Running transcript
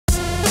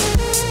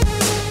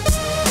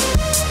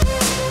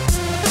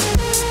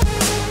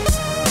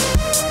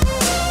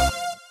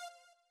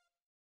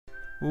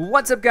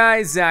What's up,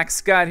 guys?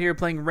 ZackScott here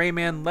playing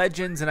Rayman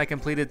Legends, and I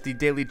completed the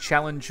daily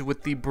challenge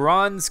with the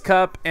Bronze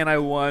Cup, and I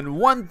won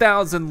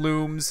 1,000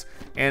 looms.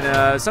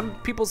 And some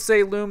people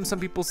say looms,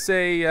 some people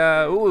say,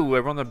 ooh, I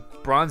won the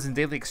Bronze and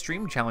Daily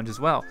Extreme Challenge as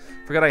well.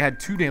 Forgot I had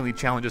 2 daily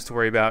challenges to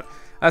worry about.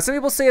 Some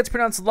people say it's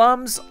pronounced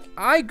lums.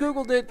 I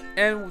googled it,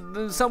 and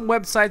there's some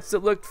websites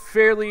that looked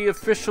fairly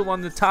official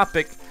on the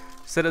topic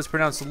said it's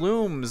pronounced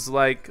looms,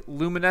 like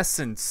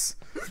luminescence,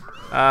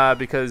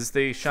 because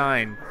they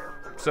shine.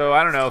 So,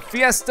 I don't know.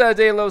 Fiesta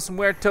de los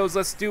Muertos,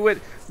 let's do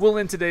it. We'll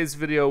end today's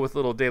video with a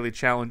little daily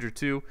challenge or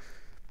 2.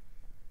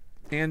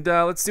 And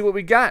let's see what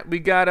we got. We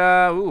got,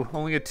 ooh,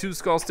 only a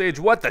 2-skull stage.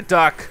 What the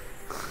duck?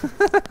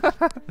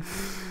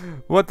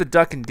 What the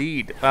duck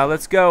indeed.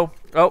 Let's go.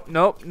 Oh,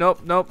 nope.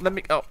 Let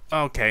me, oh,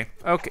 okay.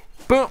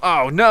 Boom.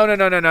 Oh,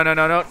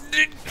 no.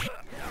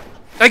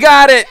 I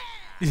got it.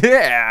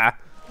 Yeah.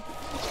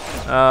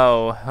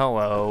 Oh,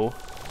 hello.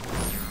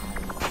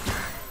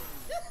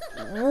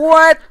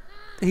 What?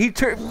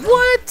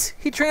 What?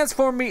 He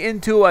transformed me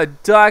into a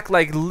duck,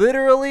 like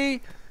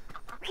literally?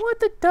 What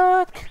the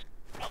duck?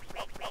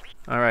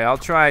 Alright, I'll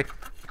try.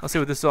 I'll see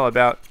what this is all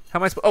about. How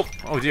am I supposed?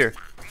 Oh dear.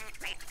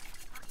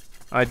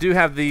 I do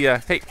have the,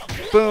 hey,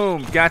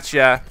 boom,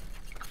 gotcha.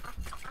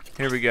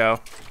 Here we go.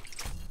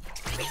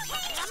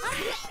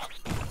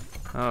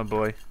 Oh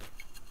boy.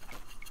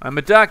 I'm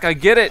a duck, I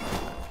get it.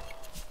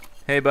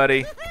 Hey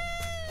buddy.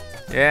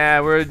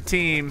 Yeah, we're a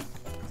team.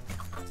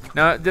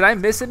 Now, did I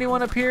miss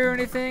anyone up here or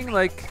anything?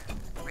 Like,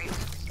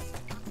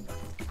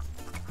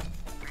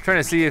 I'm trying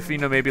to see if, you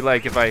know, maybe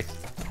like if I,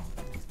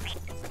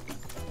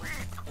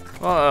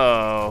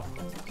 whoa,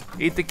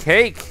 eat the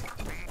cake.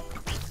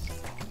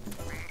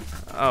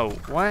 Oh,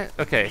 what?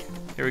 Okay,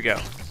 here we go.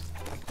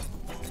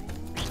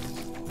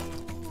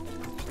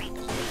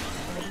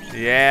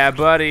 Yeah,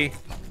 buddy.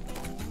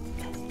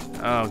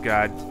 Oh,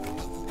 God.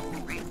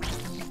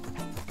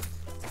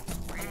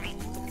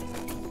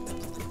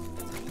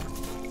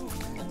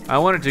 I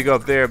wanted to go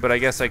up there, but I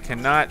guess I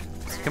cannot.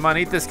 Come on,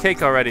 eat this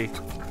cake already.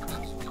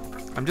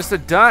 I'm just a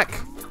duck.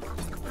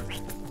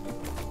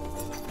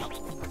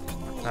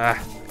 Ah,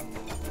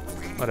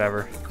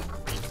 whatever.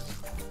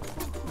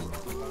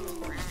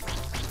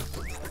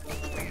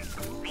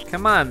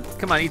 Come on,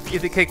 eat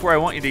the cake where I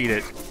want you to eat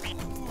it.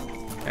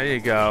 There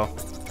you go.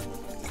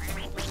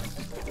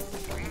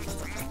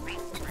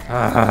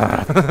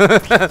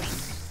 Ah.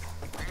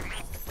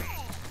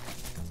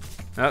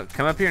 Oh,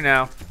 come up here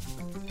now.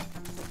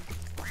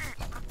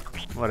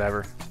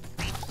 Whatever.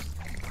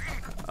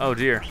 Oh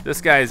dear,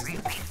 this guy's...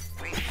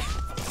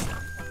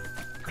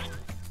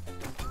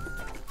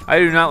 I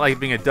do not like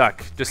being a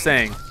duck, just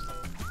saying.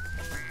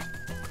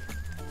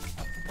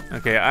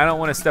 Okay, I don't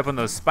want to step on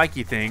those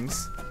spiky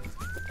things.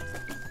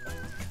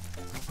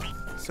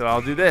 So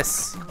I'll do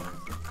this.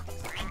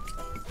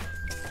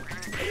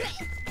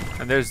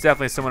 And there's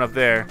definitely someone up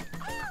there.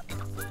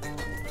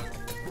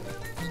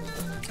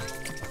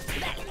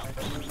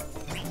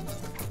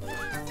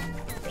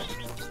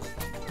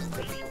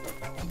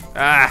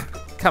 Ah,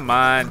 come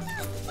on.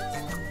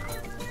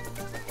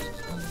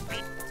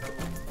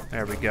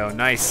 There we go,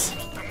 nice.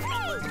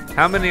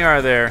 How many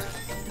are there?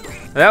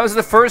 That was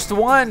the first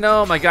one.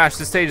 Oh my gosh,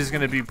 this stage is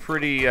gonna be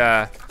pretty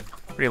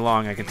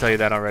long, I can tell you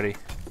that already.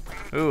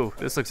 Ooh,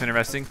 this looks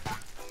interesting.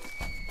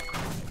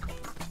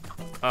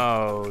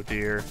 Oh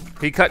dear.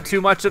 He cut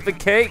too much of the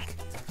cake.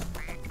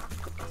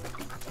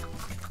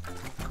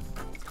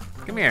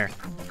 Come here.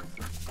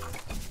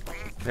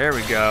 There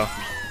we go.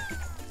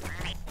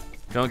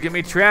 Don't get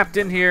me trapped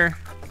in here.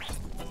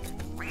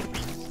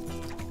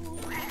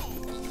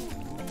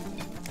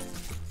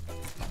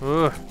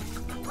 Ugh.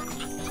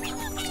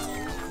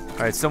 All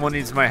right, someone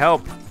needs my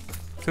help.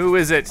 Who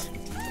is it?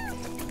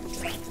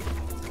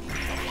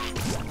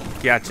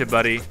 Gotcha,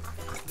 buddy. All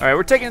right,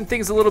 we're taking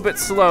things a little bit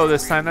slow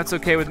this time. That's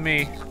okay with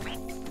me.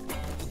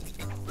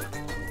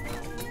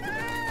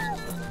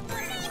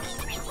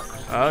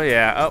 Oh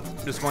yeah, oh,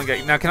 just one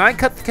guy. Now, can I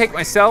cut the cake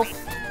myself?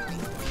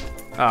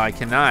 Oh, I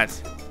cannot.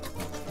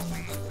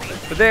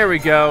 But there we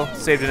go,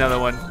 saved another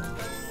one.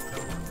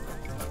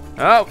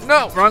 Oh,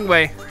 no, wrong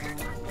way.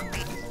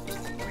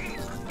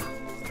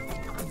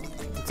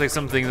 Looks like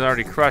something's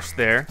already crushed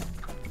there.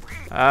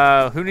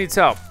 Who needs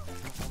help?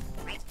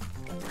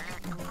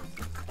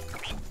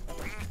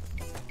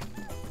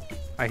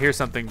 I hear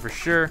something for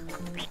sure.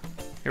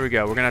 Here we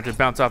go, we're gonna have to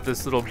bounce off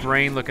this little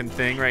brain looking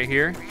thing right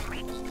here.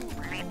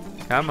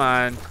 Come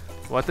on,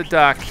 what the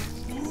duck?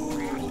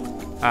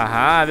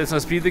 Aha, this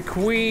must be the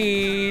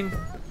queen.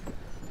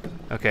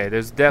 Okay,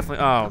 there's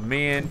definitely, oh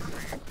man.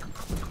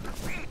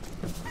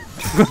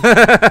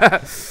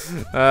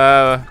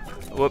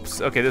 Whoops,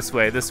 okay, this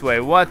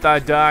way. What the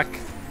duck?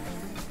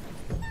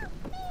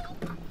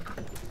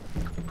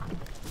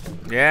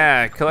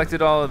 Yeah,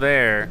 collected all of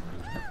there.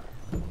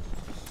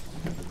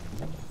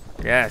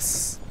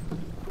 Yes,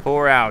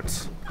 pour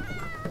out.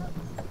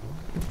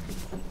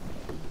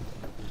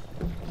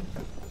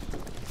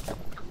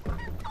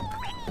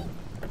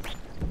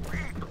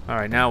 All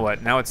right, now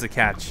what? Now it's the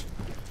catch.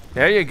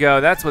 There you go.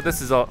 That's what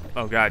this is all.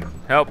 Oh God!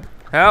 Help!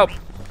 Help!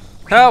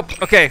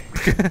 Help! Okay.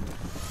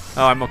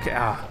 Oh, I'm okay.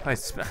 Ah, I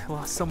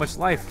lost so much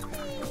life.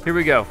 Here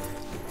we go.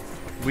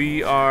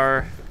 We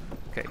are...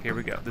 Okay, here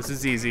we go. This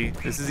is easy.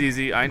 This is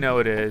easy. I know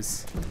it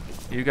is.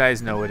 You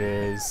guys know it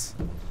is.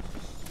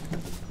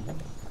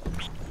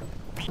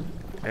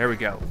 There we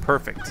go.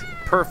 Perfect.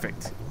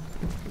 Perfect.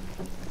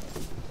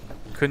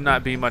 Could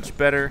not be much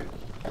better.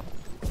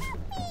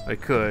 I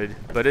could,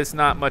 but it's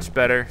not much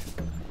better.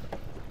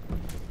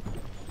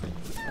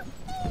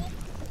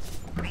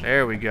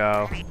 There we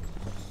go.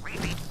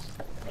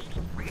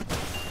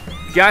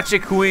 Gotcha,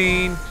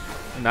 queen.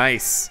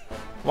 Nice.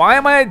 Why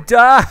am I a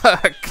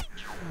duck?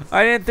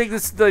 I didn't think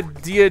the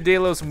Dia de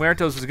los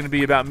Muertos was going to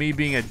be about me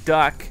being a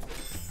duck.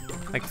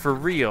 Like, for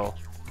real.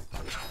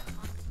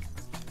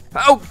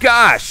 Oh,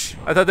 gosh.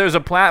 I thought there was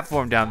a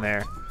platform down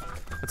there.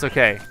 That's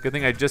okay. Good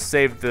thing I just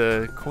saved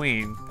the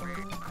queen.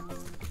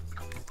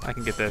 I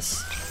can get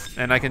this.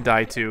 And I can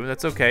die, too.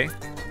 That's okay.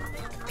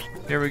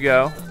 Here we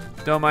go.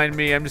 Don't mind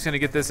me. I'm just going to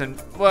get this and...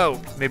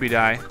 Whoa. Maybe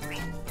die.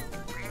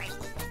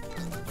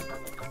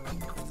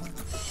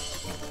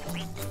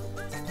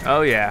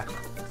 Oh, yeah.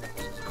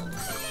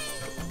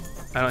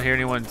 I don't hear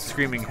anyone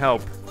screaming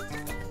help.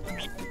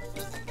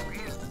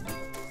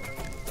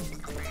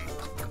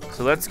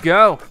 So let's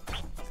go.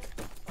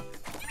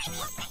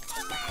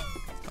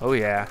 Oh,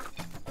 yeah.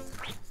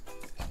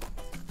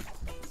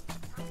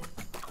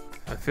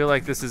 I feel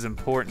like this is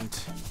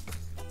important.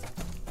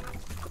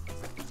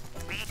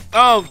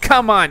 Oh,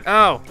 come on.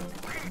 Oh.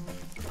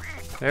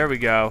 There we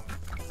go.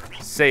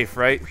 Safe,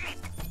 right?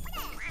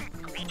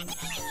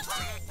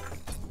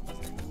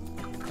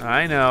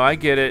 I know, I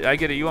get it. I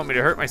get it. You want me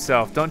to hurt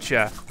myself, don't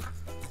ya?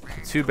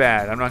 Too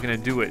bad. I'm not gonna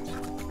do it.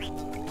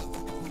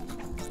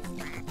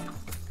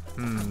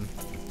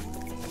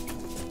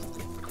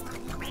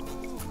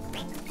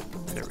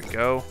 There we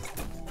go.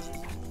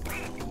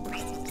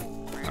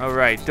 All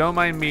right, don't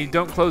mind me.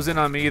 Don't close in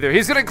on me either.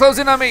 He's gonna close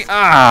in on me.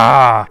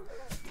 Ah!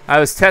 I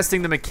was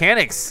testing the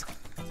mechanics.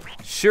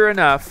 Sure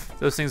enough,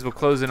 those things will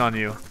close in on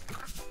you.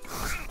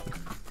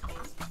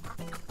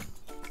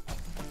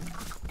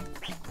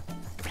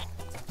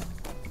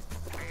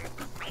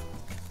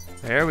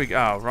 There we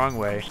go. Oh, wrong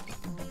way.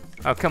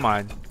 Oh, come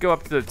on. Go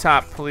up to the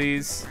top,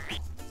 please.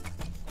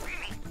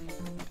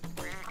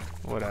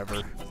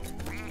 Whatever.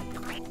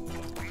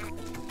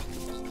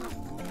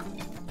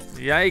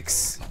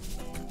 Yikes.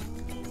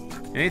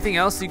 Anything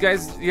else you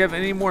guys, you have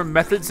any more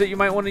methods that you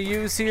might want to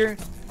use here?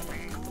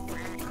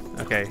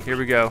 Okay, here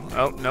we go.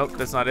 Oh, nope,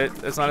 that's not it.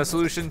 That's not a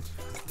solution.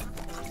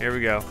 Here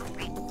we go.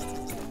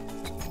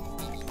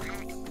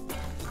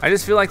 I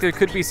just feel like there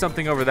could be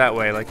something over that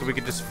way. Like if we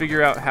could just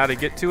figure out how to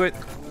get to it.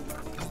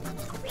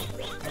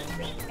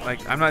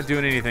 Like, I'm not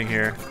doing anything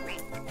here.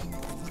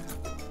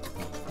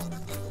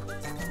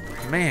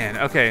 Man,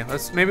 okay,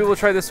 maybe we'll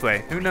try this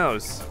way. Who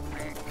knows?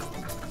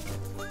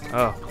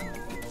 Oh.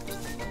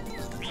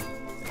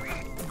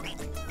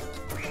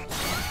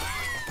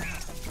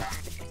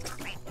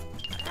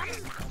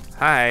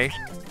 Hi.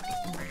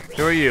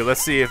 Who are you?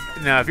 Let's see if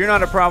you're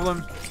not a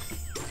problem.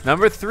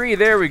 Number 3,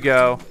 there we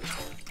go.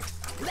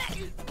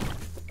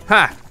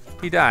 Ha!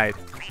 He died.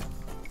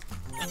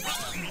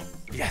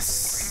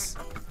 Yes.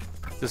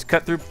 Just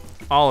cut through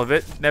all of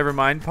it. Never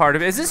mind, part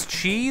of it. Is this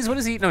cheese? What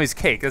is he eating? No, he's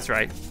cake. That's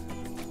right.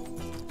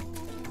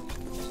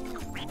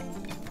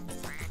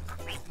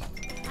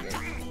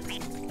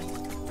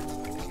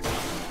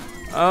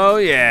 Oh,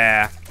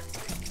 yeah.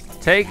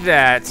 Take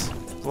that.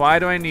 Why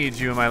do I need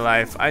you in my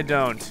life? I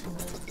don't.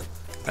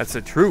 That's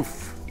the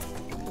truth.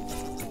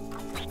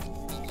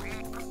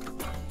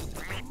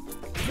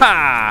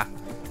 Ha!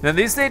 Now,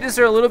 these stages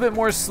are a little bit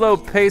more slow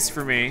paced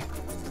for me.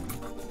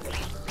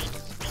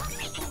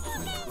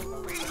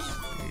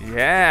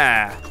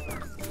 Yeah.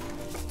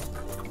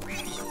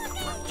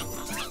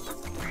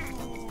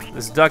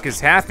 This duck is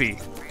happy.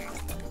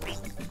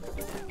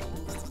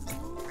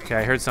 Okay,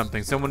 I heard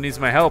something. Someone needs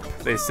my help,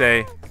 they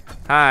say.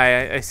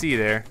 Hi, I see you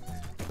there.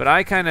 But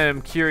I kind of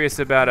am curious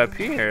about up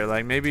here.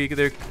 Like maybe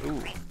there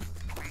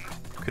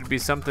could be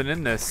something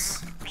in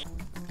this.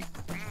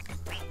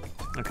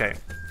 Okay.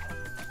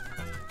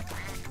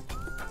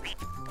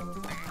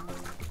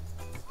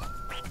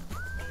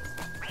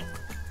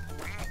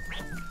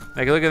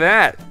 Like, look at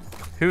that.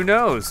 Who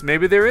knows?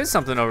 Maybe there is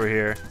something over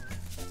here.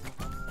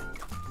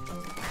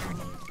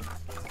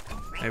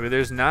 Maybe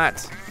there's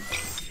not.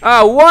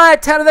 Oh,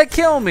 what? How did that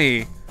kill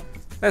me?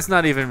 That's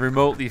not even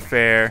remotely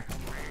fair.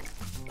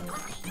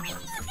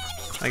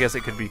 I guess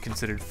it could be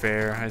considered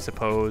fair, I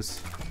suppose.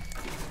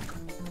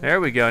 There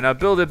we go. Now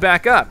build it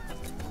back up.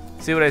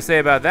 See what I say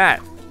about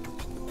that.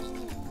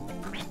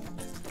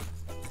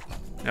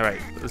 All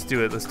right, let's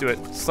do it. Let's do it.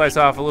 Slice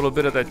off a little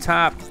bit of the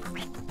top.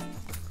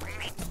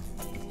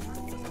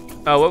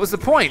 Oh, what was the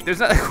point? There's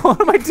not.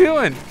 What am I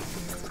doing?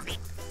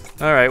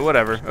 All right,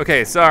 whatever.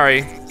 Okay,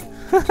 sorry.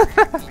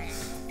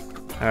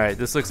 All right,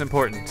 this looks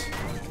important.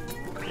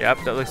 Yep,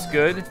 that looks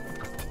good.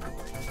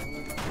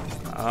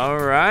 All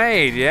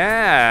right,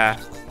 yeah.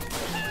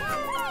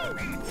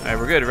 All right,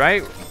 we're good,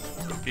 right?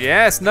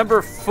 Yes,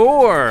 number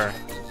 4.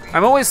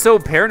 I'm always so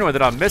paranoid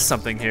that I'll miss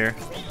something here.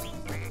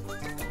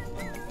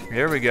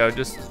 Here we go,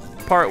 just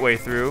part way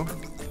through.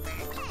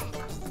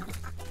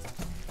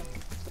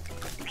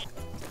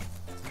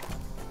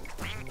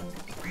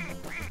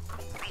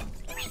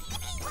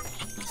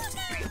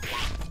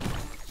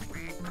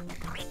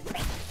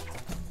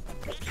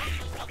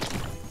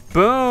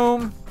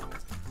 Boom!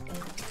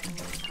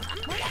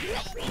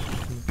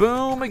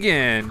 Boom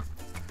again.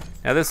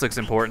 Now this looks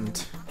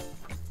important.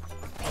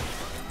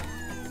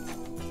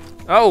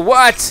 Oh,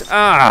 what?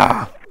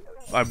 Ah!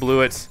 I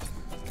blew it.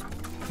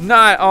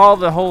 Not all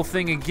the whole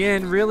thing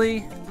again,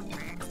 really?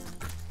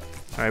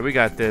 Alright, we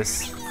got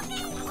this.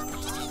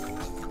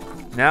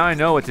 Now I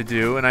know what to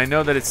do, and I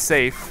know that it's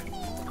safe.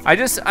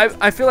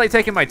 I feel like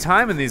taking my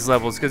time in these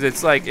levels, because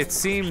it's like, it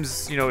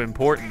seems, you know,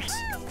 important.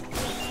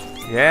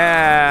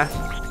 Yeah.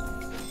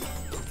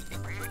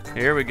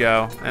 Here we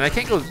go. And I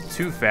can't go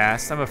too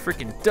fast. I'm a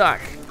freaking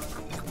duck.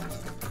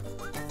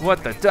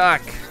 What the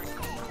duck?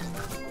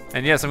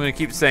 And yes, I'm gonna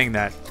keep saying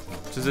that.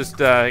 So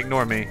just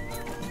ignore me.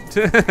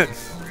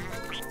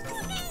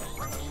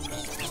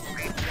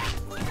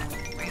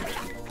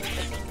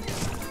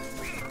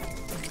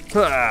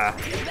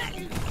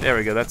 There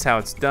we go, that's how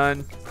it's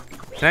done.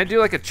 Can I do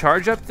like a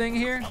charge up thing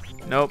here?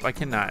 Nope, I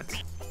cannot.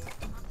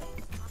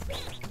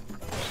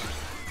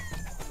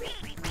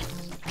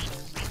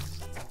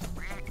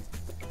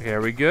 Okay,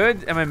 are we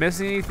good? Am I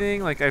missing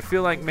anything? Like, I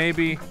feel like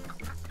maybe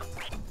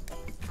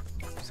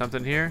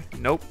something here?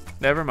 Nope,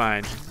 never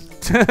mind.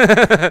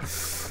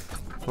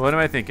 What am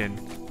I thinking?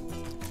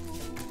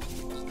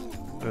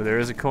 Oh, there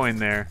is a coin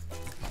there.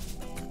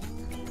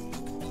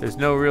 There's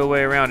no real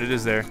way around it,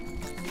 is there?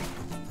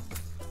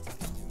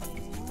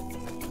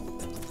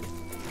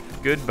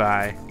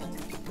 Goodbye.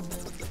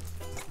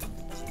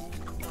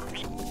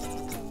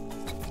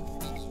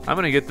 I'm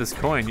gonna get this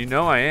coin, you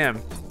know I am.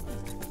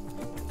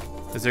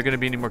 Is there gonna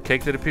be any more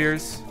cake that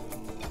appears?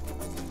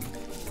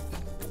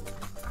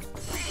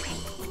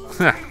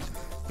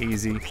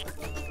 Easy.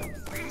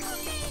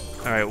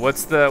 All right,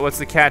 what's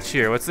the catch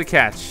here? What's the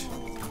catch?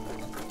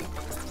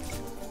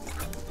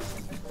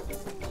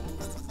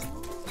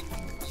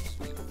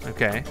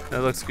 Okay,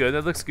 that looks good.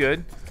 That looks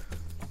good.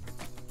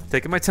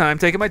 Taking my time.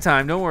 Taking my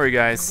time. Don't worry,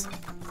 guys.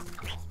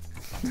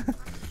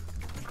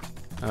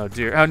 Oh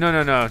dear. Oh no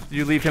no no!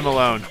 You leave him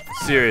alone.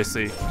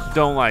 Seriously,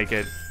 don't like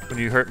it when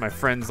you hurt my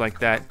friends like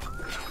that.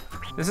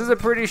 This is a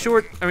pretty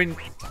short, I mean,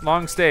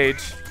 long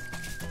stage.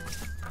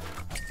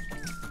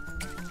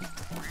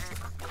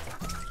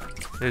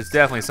 There's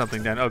definitely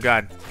something down. Oh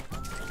God,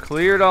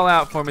 clear it all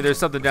out for me. There's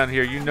something down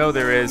here. You know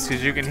there is,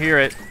 because you can hear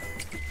it.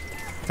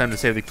 Time to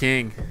save the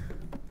king.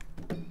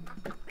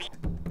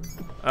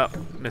 Oh,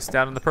 missed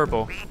out on the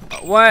purple.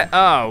 What?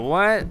 Oh,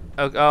 what?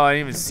 Oh, I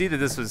didn't even see that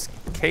this was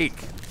cake.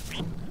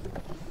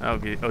 Oh,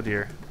 oh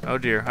dear. Oh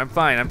dear. I'm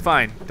fine. I'm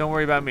fine. Don't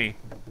worry about me.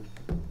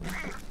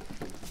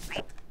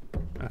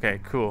 Okay,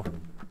 cool.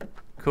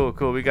 Cool,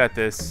 cool. We got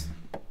this.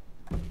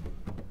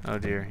 Oh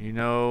dear. You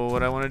know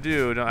what I want to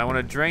do? I want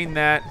to drain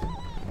that.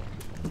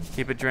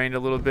 Keep it drained a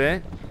little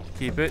bit.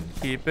 Keep it.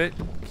 Keep it.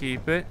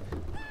 Keep it.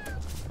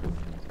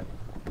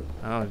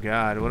 Oh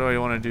God. What do I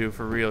want to do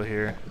for real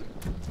here?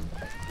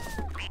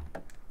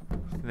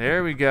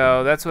 There we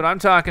go. That's what I'm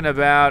talking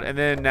about. And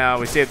then now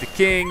we save the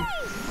king.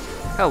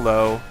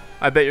 Hello.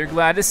 I bet you're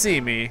glad to see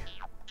me.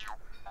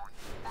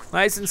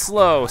 Nice and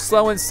slow.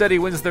 Slow and steady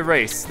wins the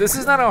race. This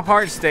is not a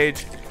hard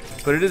stage,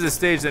 but it is a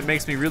stage that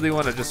makes me really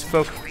want to just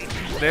focus.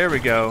 There we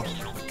go.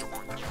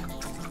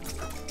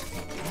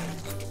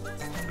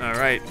 All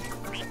right.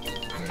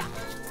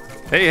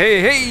 Hey,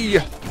 hey, hey!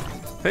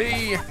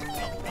 Hey!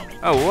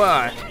 Oh,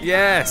 what?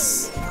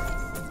 Yes!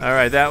 All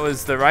right, that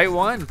was the right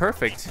one.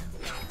 Perfect.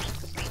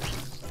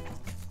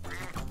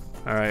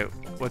 All right,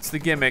 what's the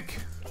gimmick?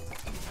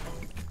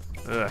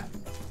 Ugh.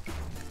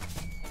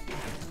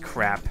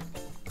 Crap.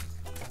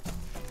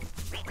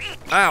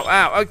 Ow,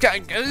 ow,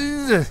 okay.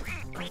 Ugh.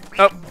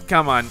 Oh,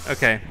 come on,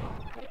 okay.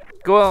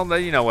 Well,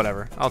 you know,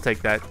 whatever. I'll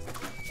take that.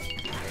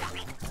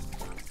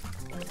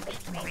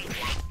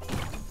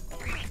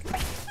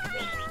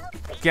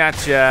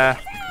 Gotcha.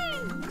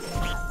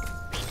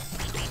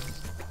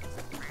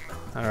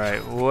 All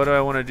right, what do I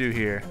want to do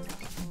here?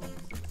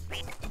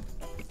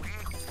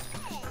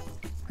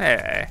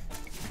 Hey.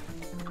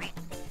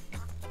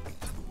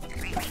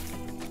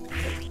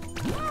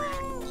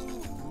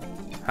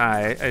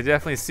 Hi, I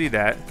definitely see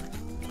that.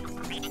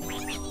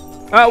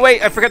 Oh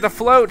wait, I forgot to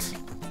float.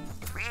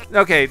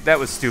 Okay, that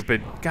was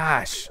stupid.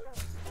 Gosh.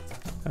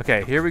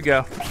 Okay, here we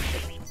go.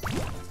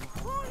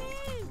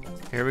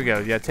 Here we go.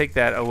 Yeah, take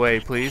that away,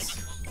 please.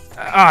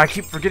 Ah, I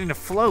keep forgetting to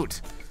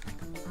float.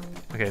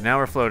 Okay, now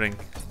we're floating.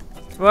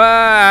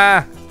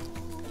 Ah!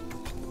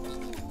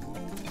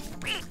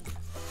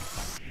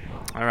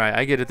 All right,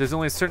 I get it. There's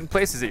only certain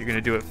places that you're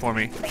gonna do it for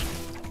me.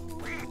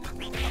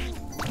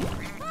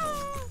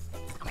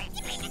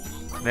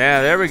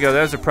 Yeah, there we go.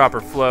 There's a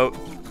proper float.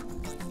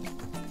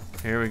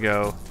 Here we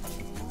go.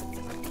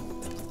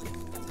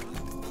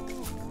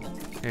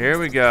 Here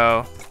we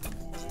go.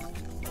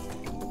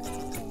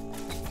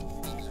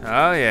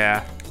 Oh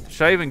yeah.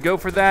 Should I even go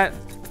for that?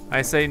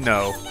 I say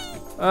no.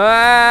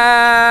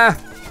 Ah!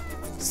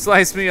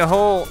 Slice me a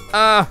hole.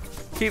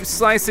 Keep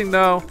slicing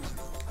though.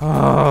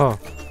 Oh,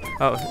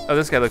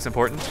 this guy looks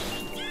important.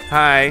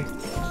 Hi.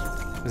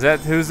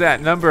 Who's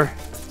that number?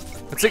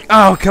 Let's see.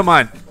 Oh, come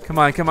on. Come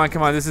on, come on,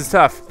 come on. This is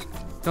tough.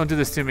 Don't do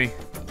this to me.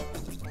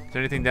 Is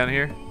there anything down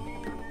here?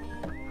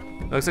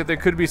 Looks like there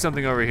could be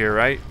something over here,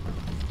 right?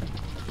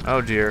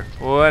 Oh dear.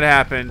 What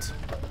happened?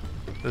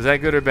 Was that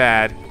good or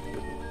bad?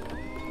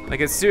 Like,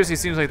 it seriously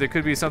seems like there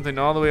could be something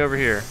all the way over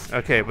here.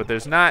 Okay, but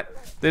there's not.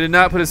 They did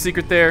not put a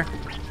secret there.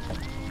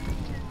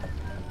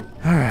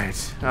 All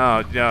right.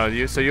 Oh,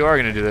 no, so you are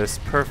gonna do this.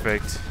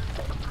 Perfect.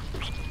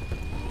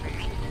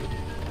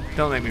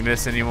 Don't make me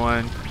miss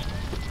anyone.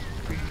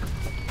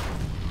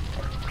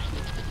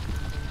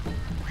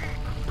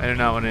 I do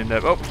not want to end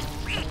up. Oh,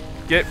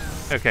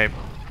 okay.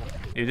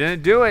 You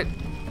didn't do it.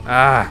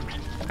 I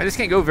just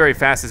can't go very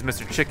fast as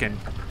Mr. Chicken.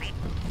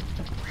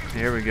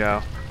 Here we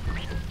go.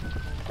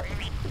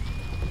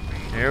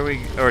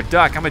 Or a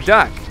duck. I'm a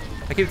duck.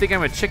 I keep thinking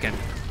I'm a chicken.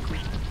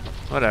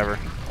 Whatever.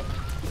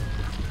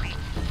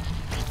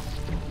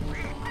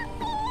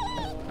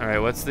 All right,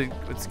 what's the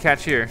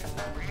catch here?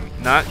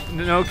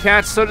 No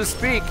catch, so to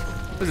speak.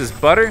 What is this,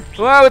 butter?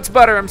 Whoa, it's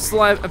butter. I'm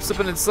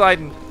slipping and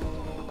sliding.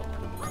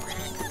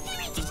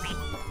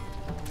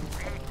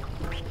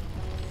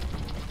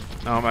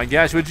 Oh my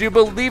gosh, would you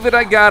believe it?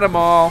 I got them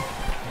all.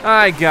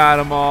 I got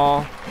them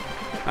all.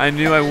 I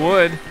knew I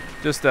would.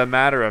 Just a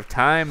matter of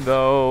time,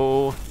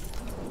 though.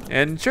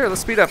 And sure,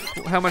 let's speed up.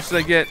 How much did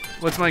I get?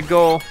 What's my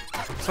goal?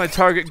 What's my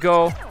target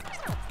goal?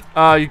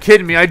 You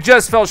kidding me? I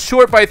just fell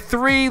short by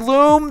 3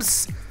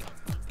 looms?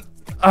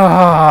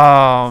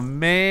 Oh,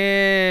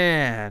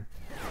 man.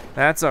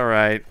 That's all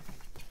right.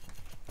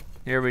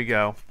 Here we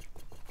go.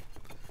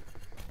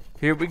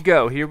 Here we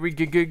go. Here we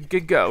go. Here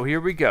we go.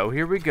 Here we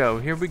go.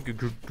 Here we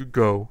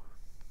go.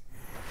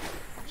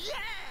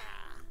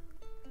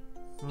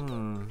 All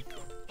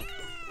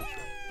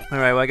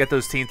right, well, I got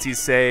those Teensies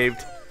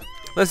saved.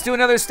 Let's do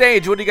another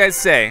stage. What do you guys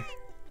say?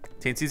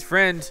 Teensies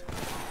friend.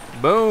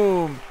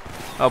 Boom.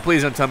 Oh,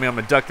 please don't tell me I'm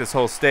gonna duck this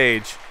whole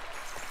stage.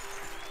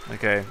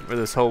 Okay, or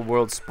this whole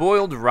world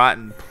spoiled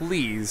rotten,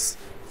 please.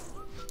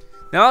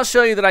 Now I'll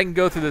show you that I can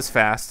go through this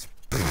fast.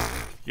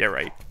 Yeah,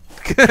 right.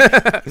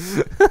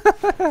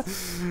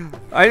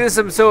 I just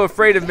am so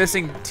afraid of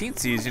missing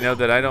Teensies, you know,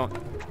 that I don't.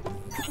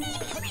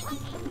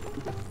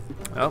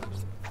 Oh.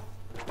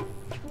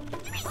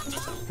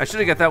 I should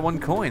have got that 1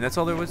 coin. That's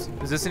all there was.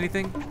 Is this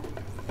anything?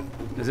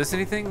 Is this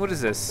anything? What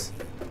is this?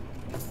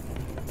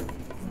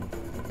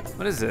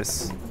 What is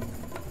this?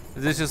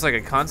 Is this just like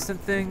a constant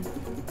thing?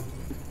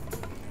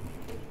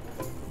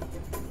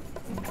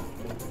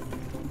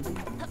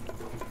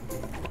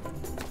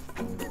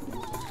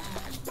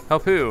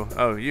 Help who?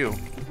 Oh, you.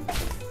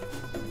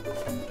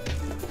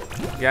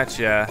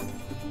 Gotcha.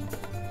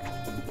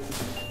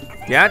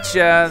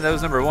 Gotcha. That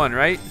was number 1,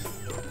 right?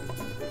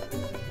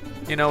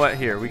 You know what?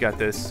 Here, we got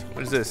this.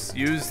 What is this?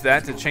 Use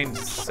that to change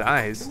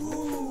size.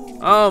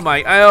 Oh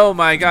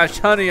my gosh,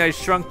 honey, I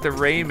shrunk the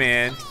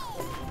Rayman.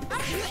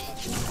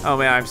 Oh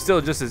man, I'm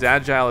still just as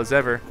agile as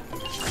ever.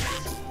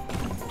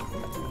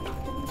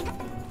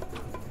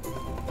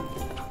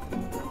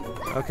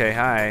 Okay,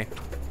 hi.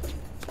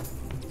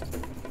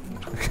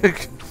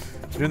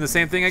 Doing the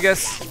same thing, I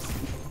guess?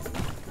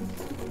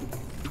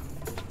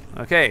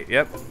 Okay,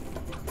 yep.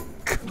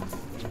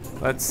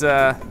 Let's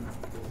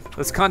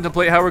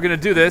contemplate how we're gonna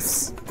do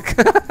this.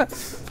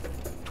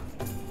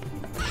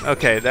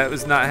 Okay, that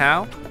was not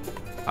how.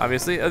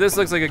 Obviously. Oh, this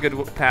looks like a good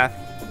path.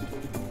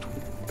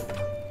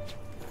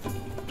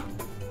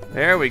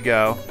 There we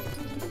go.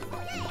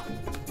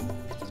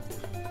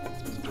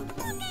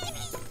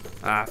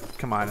 Ah,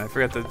 come on, I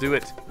forgot to do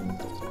it.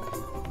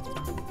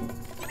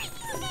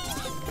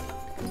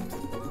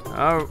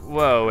 Oh,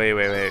 whoa,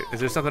 wait. Is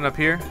there something up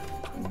here?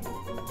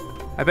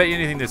 I bet you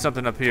anything there's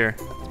something up here.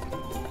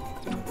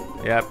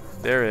 Yep,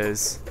 there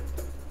is.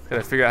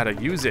 Gotta figure out how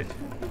to use it.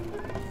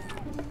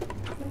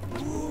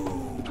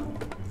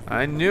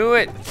 I knew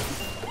it!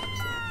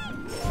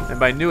 And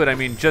by knew it, I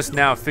mean just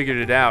now figured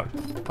it out.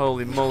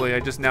 Holy moly, I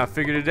just now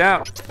figured it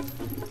out.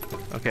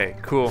 Okay,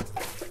 cool.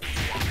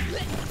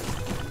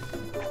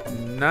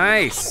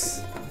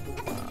 Nice!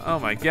 Oh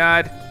my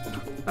god.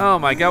 Oh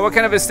my god, what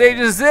kind of a stage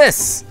is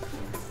this?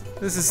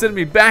 This is sending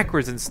me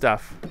backwards and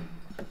stuff.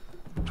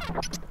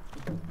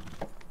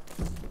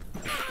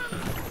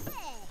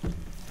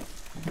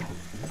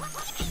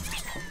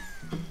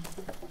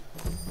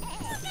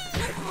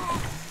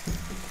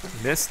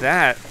 Missed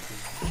that.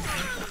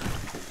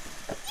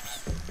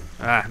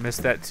 Ah,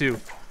 missed that too.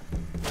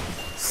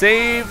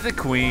 Save the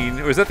queen.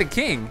 Or is that the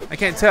king? I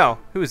can't tell.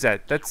 Who is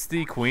that? That's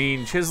the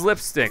queen. His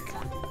lipstick.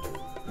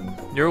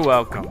 You're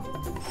welcome.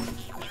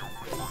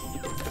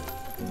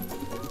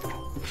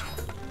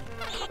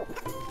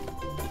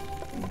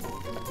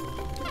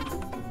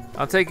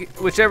 I'll take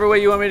whichever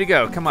way you want me to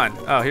go. Come on.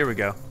 Oh, here we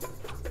go.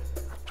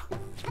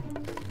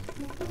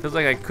 Feels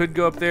like I could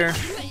go up there.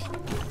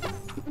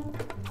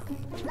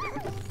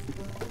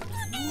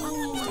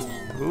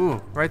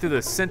 Ooh, right through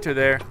the center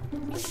there.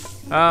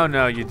 Oh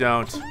no, you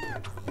don't.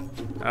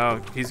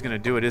 Oh, he's gonna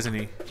do it, isn't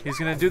he? He's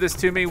gonna do this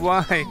to me.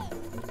 Why?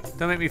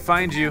 Don't make me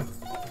find you.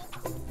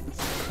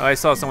 Oh, I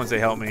saw someone say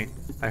help me.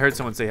 I heard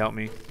someone say help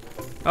me.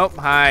 Oh,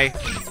 hi.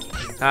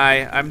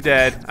 Hi, I'm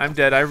dead. I'm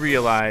dead. I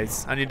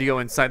realize. I need to go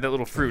inside that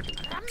little fruit.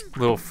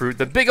 Little fruit.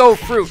 The big old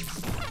fruit.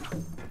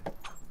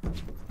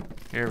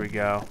 Here we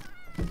go.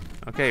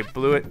 Okay,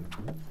 blew it.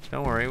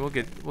 Don't worry, we'll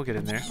get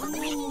in there.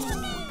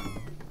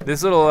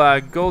 This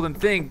little golden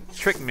thing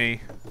tricked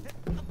me.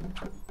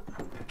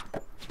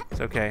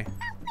 It's okay.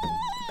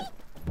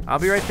 I'll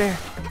be right there.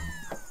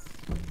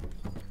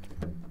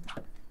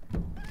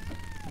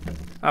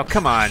 Oh,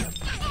 come on.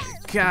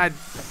 God.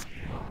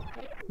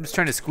 I'm just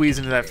trying to squeeze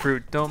into that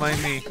fruit. Don't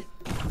mind me.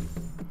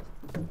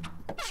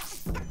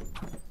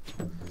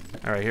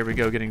 All right, here we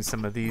go, getting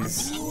some of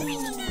these.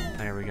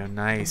 There we go.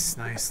 Nice,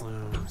 nice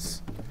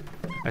looms.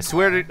 I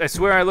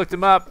swear I looked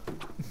them up.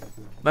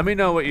 Let me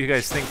know what you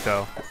guys think,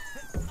 though.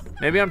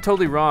 Maybe I'm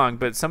totally wrong,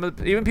 but some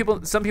people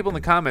in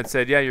the comments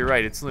said, yeah, you're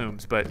right, it's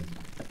looms. But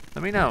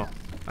let me know.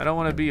 I don't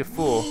want to be a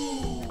fool.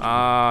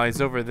 Ah,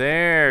 he's over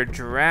there.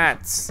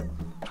 Drats.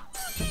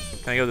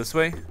 Can I go this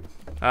way?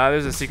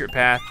 There's a secret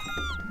path.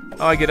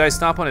 Oh, I get ice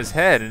stomp on his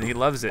head, and he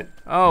loves it.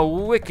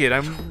 Oh, wicked!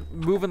 I'm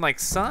moving like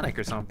Sonic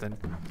or something.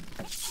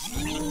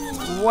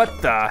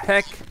 What the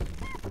heck?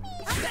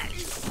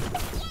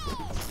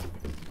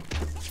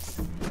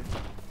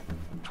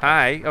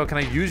 Hi. Oh, can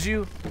I use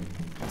you?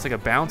 It's like a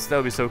bounce. That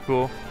would be so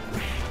cool.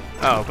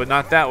 Oh, but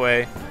not that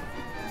way.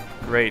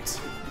 Great.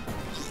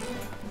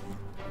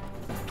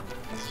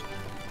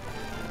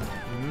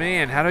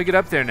 Man, how do I get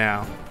up there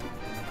now?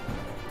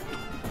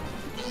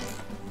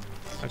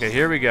 Okay,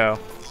 here we go.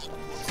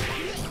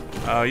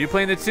 Oh, you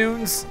playing the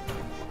tunes?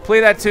 Play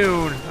that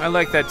tune. I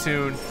like that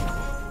tune.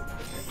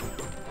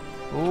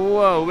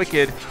 Whoa,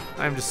 wicked.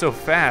 I'm just so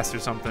fast or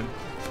something.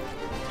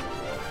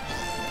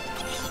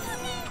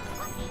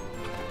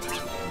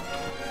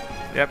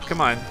 Yep,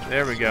 come on.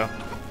 There we go.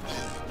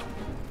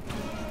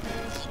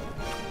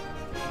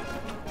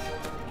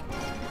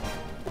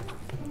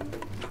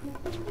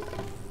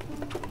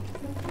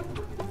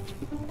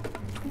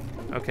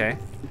 Okay.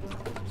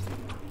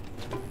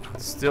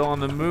 Still on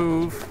the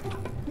move.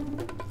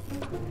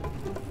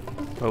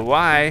 But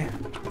why?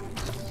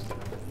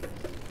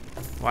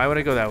 Why would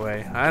I go that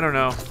way? I don't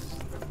know.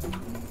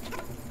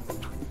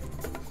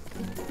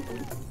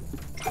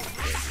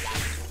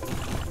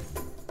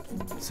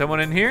 Someone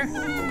in here?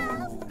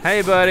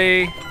 Hey,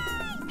 buddy.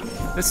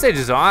 This stage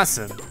is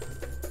awesome.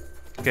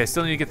 Okay, I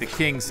still need to get the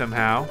king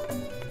somehow.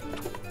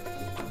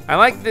 I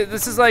like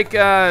this is like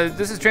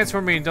this is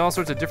transforming into all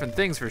sorts of different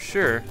things for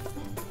sure.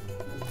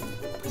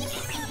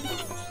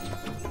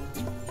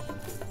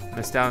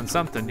 Missed out on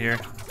something here.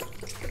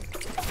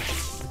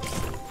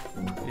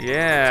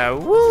 Yeah,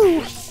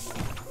 woo!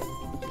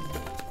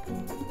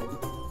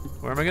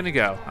 Where am I gonna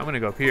go? I'm gonna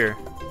go up here.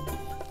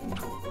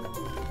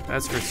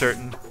 That's for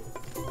certain.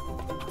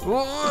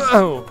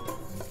 Whoa!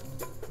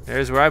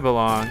 There's where I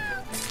belong.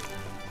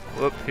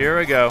 Whoop, here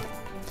we go.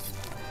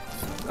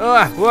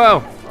 Ah,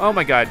 whoa! Oh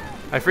my god.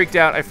 I freaked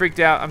out,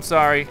 I'm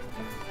sorry.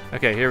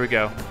 Okay, here we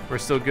go. We're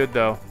still good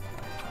though.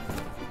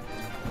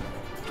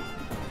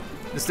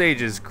 The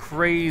stage is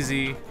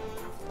crazy.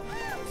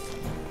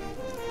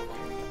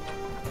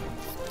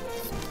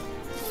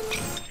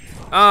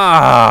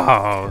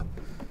 Oh!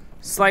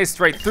 Sliced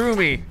right through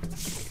me.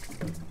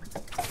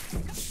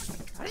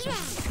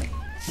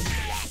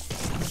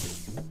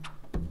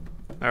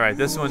 Alright,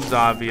 this one's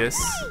obvious.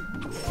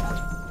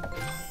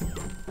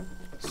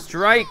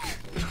 Strike!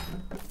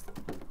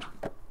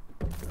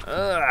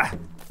 Ugh.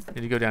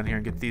 Need to go down here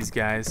and get these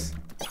guys.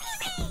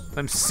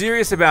 I'm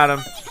serious about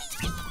them.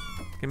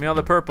 Give me all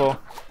the purple.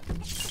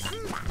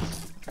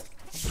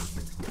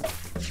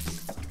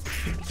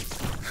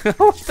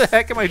 What the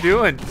heck am I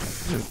doing?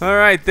 All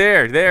right,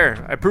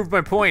 there. I proved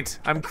my point.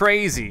 I'm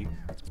crazy.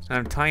 And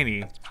I'm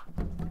tiny.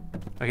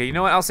 Okay, you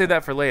know what? I'll save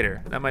that for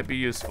later. That might be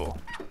useful.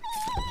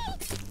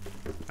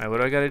 All right, what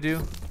do I gotta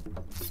do?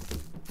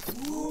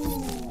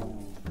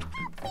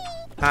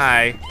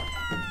 Hi.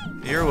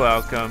 You're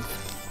welcome.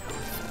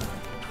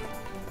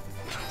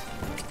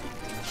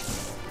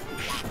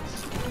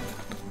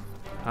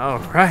 All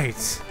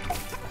right.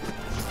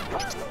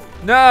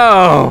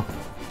 No!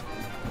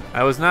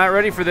 I was not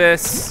ready for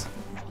this.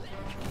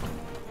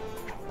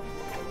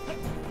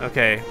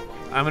 Okay,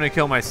 I'm gonna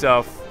kill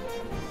myself.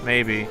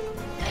 Maybe.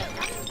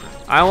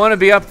 I want to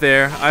be up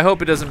there. I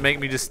hope it doesn't make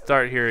me just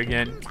start here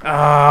again.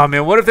 Oh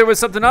man, what if there was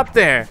something up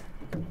there?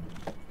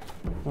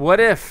 What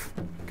if?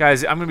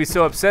 Guys, I'm gonna be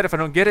so upset if I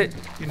don't get it.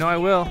 You know I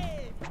will.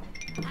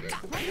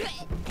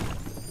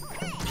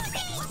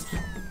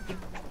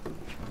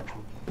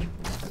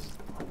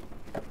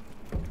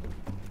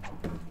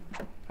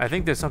 I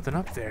think there's something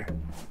up there.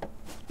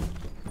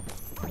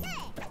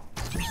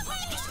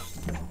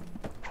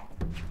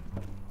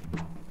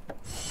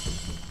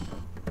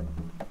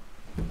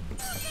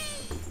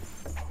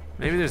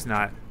 Maybe there's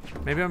not.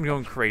 Maybe I'm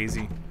going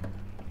crazy.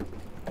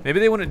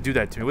 Maybe they wouldn't do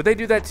that to me. Would they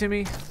do that to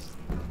me?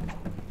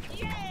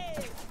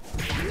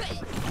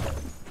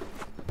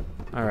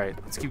 All right,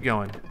 let's keep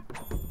going.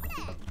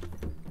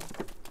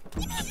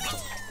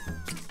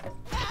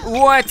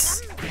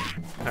 What?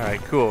 All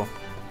right, cool.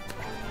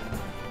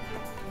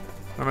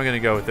 Where am I gonna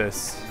go with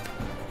this?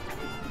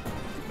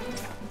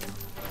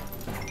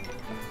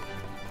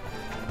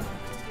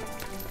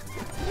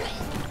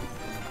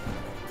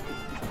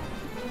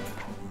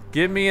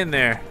 Get me in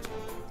there.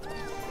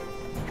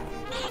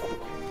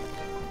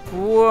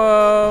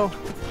 Whoa.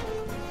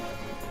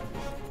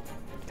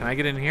 Can I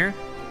get in here?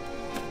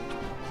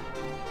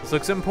 This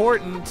looks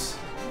important.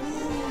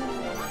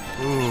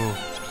 Ooh.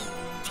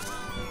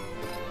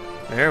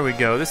 There we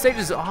go. This stage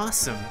is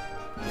awesome.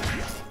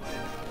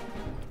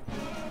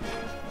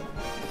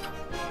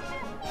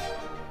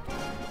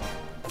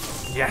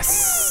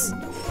 Yes.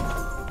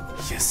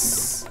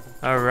 Yes.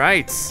 All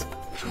right.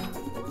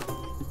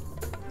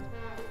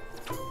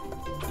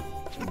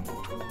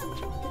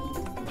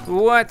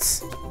 What?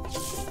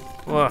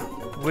 Whoa,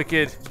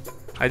 wicked.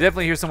 I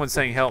definitely hear someone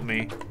saying help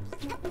me.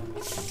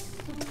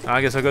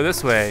 I guess I'll go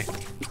this way.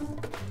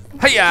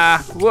 Hiya!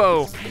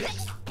 Whoa!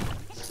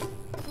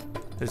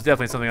 There's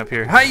definitely something up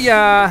here.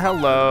 Hiya!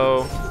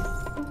 Hello!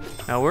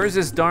 Now where's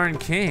this darn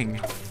king?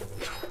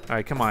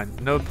 Alright, come on.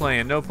 No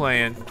playing, no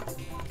playing.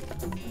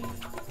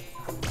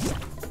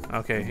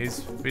 Okay,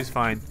 he's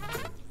fine.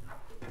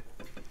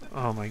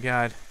 Oh my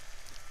god.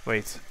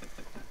 Wait.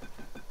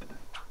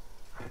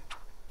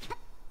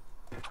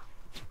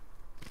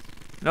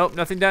 Nope,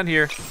 nothing down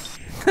here.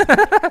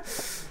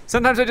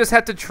 Sometimes I just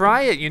have to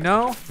try it, you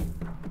know?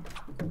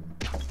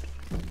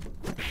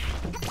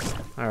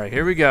 All right,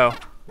 here we go.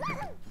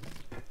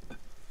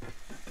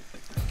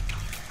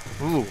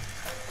 Ooh.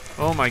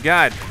 Oh my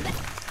god.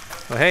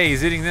 Well, hey,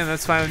 he's eating them.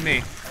 That's fine with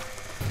me.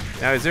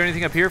 Now, is there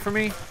anything up here for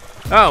me?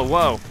 Oh,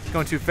 whoa. It's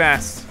going too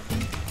fast.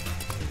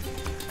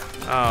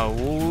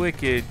 Oh,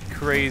 wicked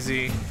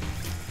crazy.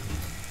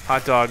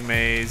 Hot dog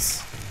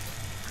maze.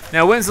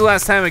 Now, when's the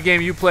last time a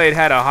game you played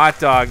had a hot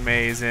dog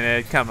maze in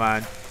it? Come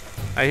on.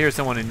 I hear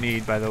someone in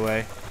need, by the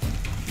way.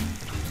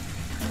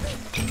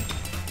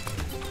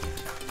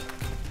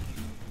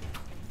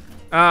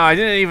 Oh, I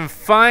didn't even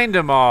find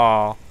them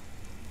all.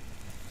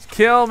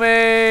 Kill me!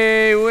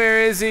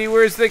 Where is he?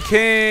 Where's the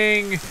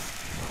king?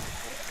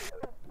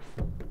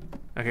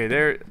 Okay,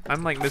 there.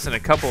 I'm like missing a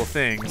couple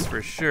things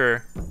for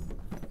sure.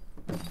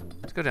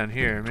 Let's go down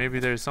here. Maybe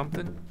there's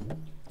something.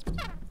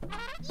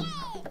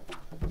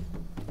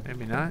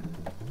 Maybe not.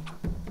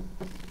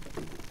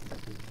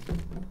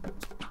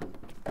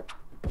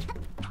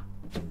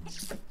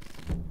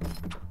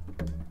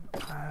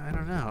 I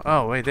don't know.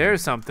 Oh, wait,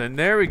 there's something.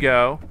 There we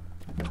go.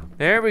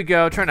 There we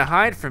go. Trying to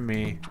hide from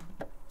me.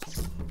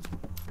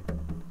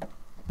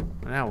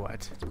 Now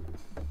what?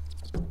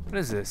 What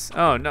is this?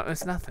 Oh, no,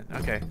 it's nothing.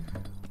 Okay.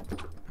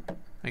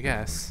 I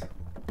guess.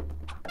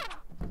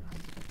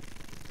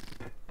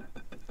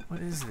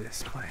 What is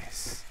this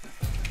place?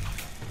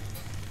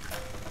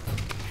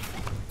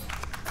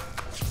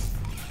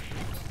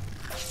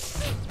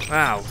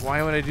 Wow,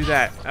 why would I do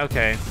that?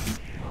 Okay.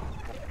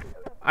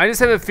 I just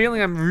have a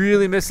feeling I'm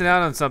really missing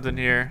out on something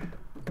here.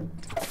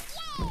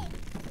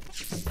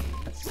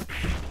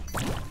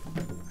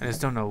 I just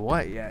don't know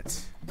what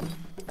yet.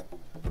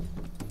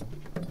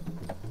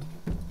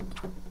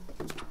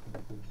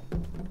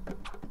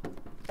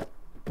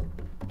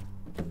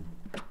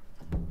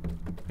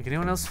 Like,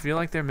 anyone else feel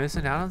like they're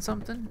missing out on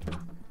something?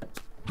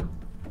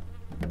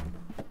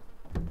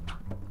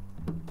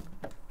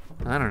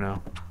 I don't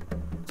know.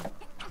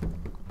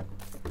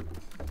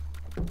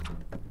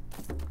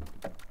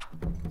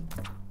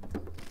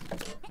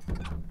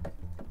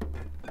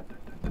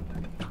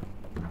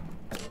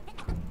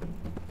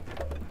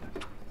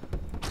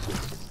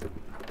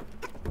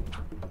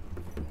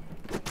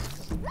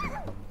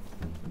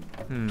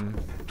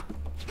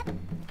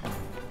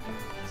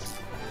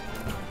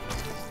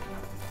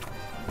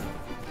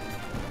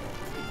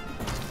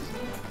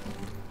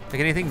 Like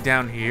anything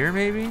down here,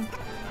 maybe?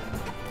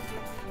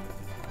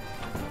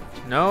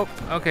 Nope.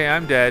 Okay,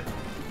 I'm dead.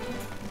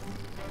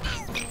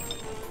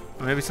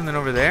 Or maybe something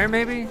over there,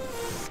 maybe?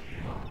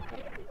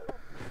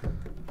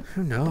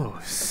 Who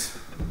knows?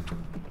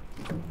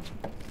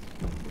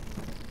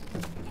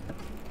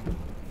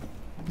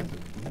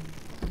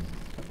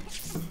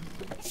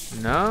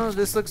 No,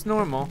 this looks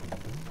normal.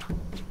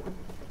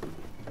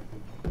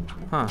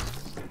 Huh.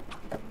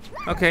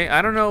 Okay,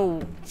 I don't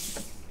know.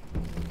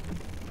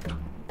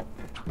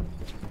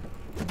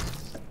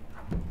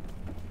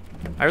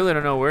 I really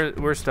don't know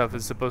where stuff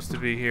is supposed to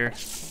be here.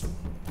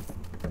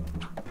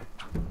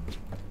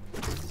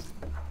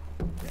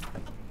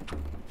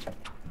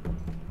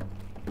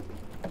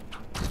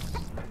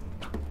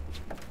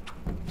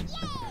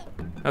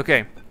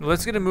 Okay,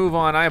 let's get a move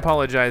on. I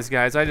apologize,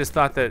 guys. I just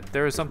thought that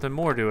there was something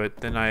more to it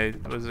than I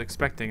was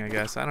expecting, I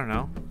guess. I don't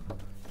know.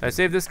 Did I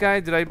save this guy?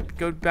 Did I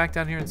go back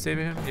down here and save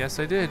him? Yes,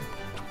 I did.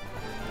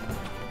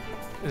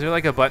 Is there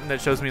like a button that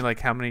shows me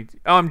like how many?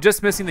 Oh, I'm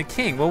just missing the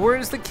king. Well, where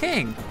is the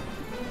king?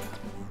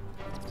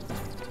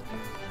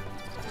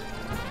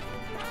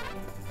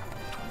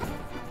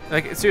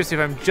 Like, seriously,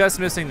 if I'm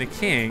just missing the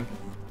king.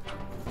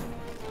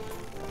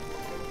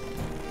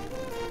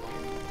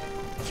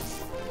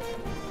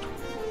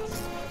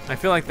 I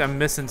feel like I'm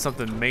missing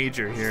something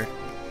major here.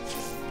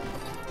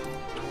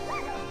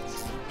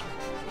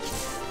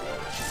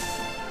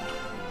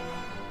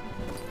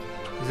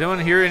 Does anyone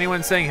hear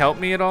anyone saying help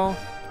me at all?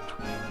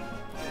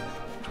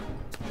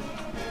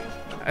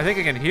 I think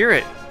I can hear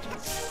it.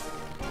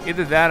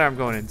 Either that or I'm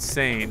going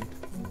insane.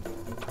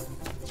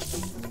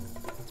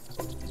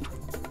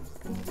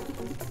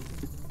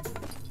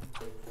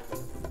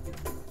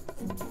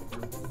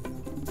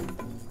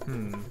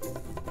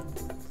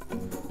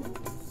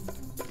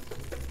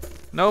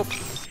 Nope.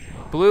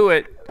 Blew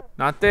it.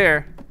 Not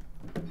there.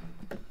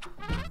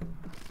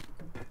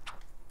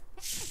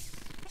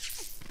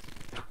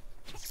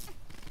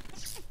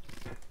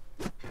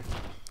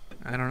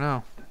 I don't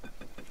know.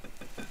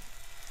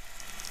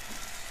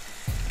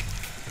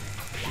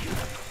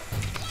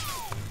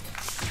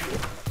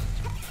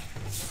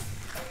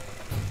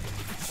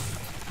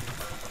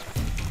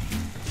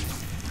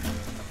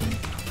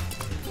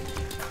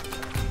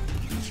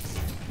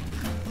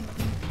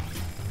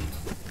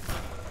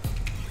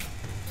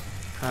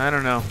 I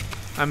don't know.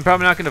 I'm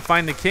probably not going to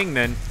find the king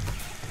then.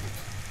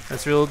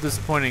 That's real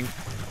disappointing.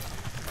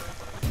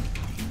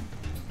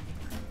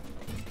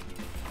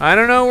 I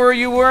don't know where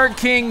you were,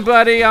 king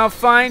buddy. I'll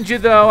find you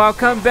though. I'll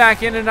come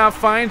back in and I'll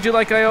find you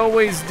like I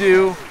always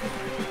do.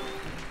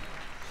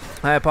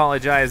 I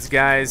apologize,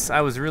 guys.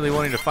 I was really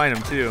wanting to find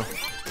him too.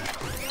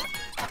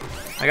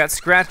 I got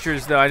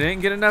scratchers though. I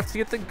didn't get enough to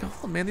get the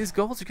gold. Man, these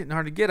golds are getting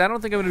hard to get. I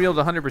don't think I'm going to be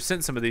able to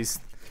 100% some of these.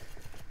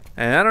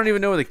 And I don't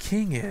even know where the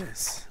king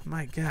is.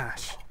 My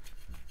gosh.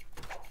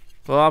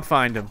 Well, I'll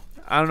find him.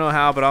 I don't know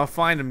how, but I'll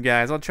find him,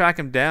 guys. I'll track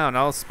him down.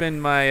 I'll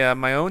spend my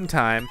my own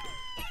time,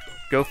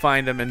 go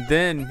find him, and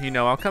then, you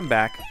know, I'll come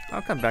back.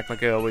 I'll come back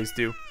like I always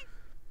do.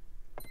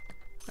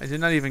 I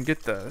did not even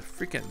get the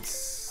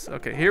freaking...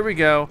 Okay, here we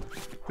go.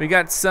 We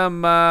got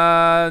some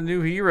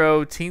new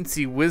hero,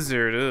 Teensy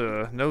Wizard.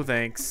 Ugh, no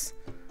thanks.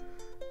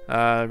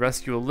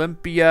 Rescue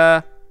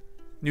Olympia.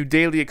 New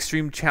daily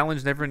extreme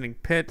challenge, never-ending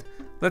pit.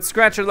 Let's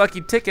scratch our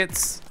lucky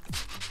tickets.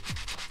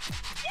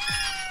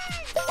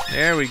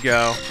 There we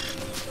go.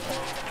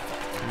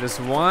 Just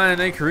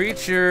won a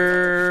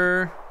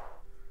creature.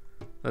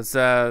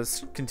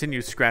 Let's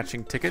continue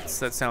scratching tickets.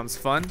 That sounds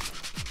fun.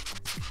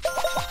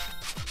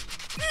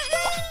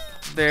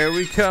 There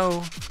we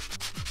go.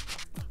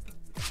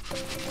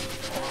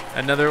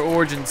 Another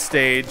origin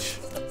stage.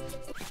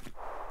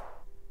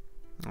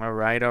 All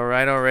right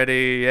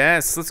already.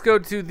 Yes, let's go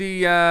to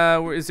the,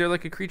 is there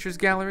like a creatures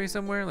gallery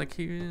somewhere? Like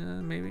here,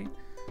 maybe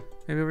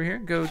over here?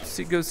 Go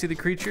see the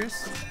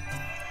creatures.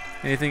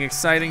 Anything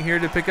exciting here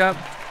to pick up?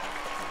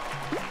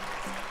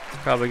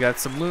 Probably got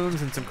some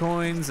looms and some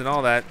coins and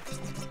all that.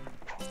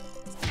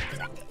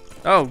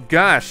 Oh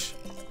gosh.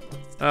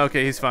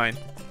 Okay, he's fine.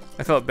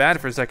 I felt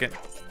bad for a second.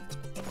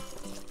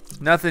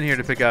 Nothing here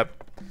to pick up.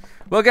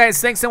 Well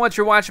guys, thanks so much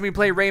for watching me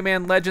play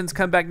Rayman Legends.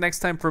 Come back next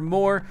time for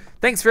more.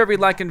 Thanks for every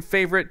like and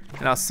favorite,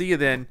 and I'll see you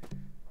then.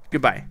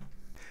 Goodbye.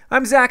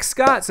 I'm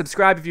ZackScott.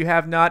 Subscribe if you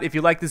have not. If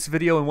you like this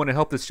video and want to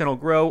help this channel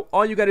grow,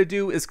 all you got to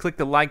do is click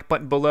the like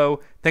button below.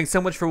 Thanks so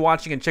much for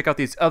watching, and check out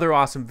these other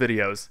awesome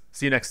videos.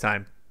 See you next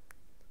time.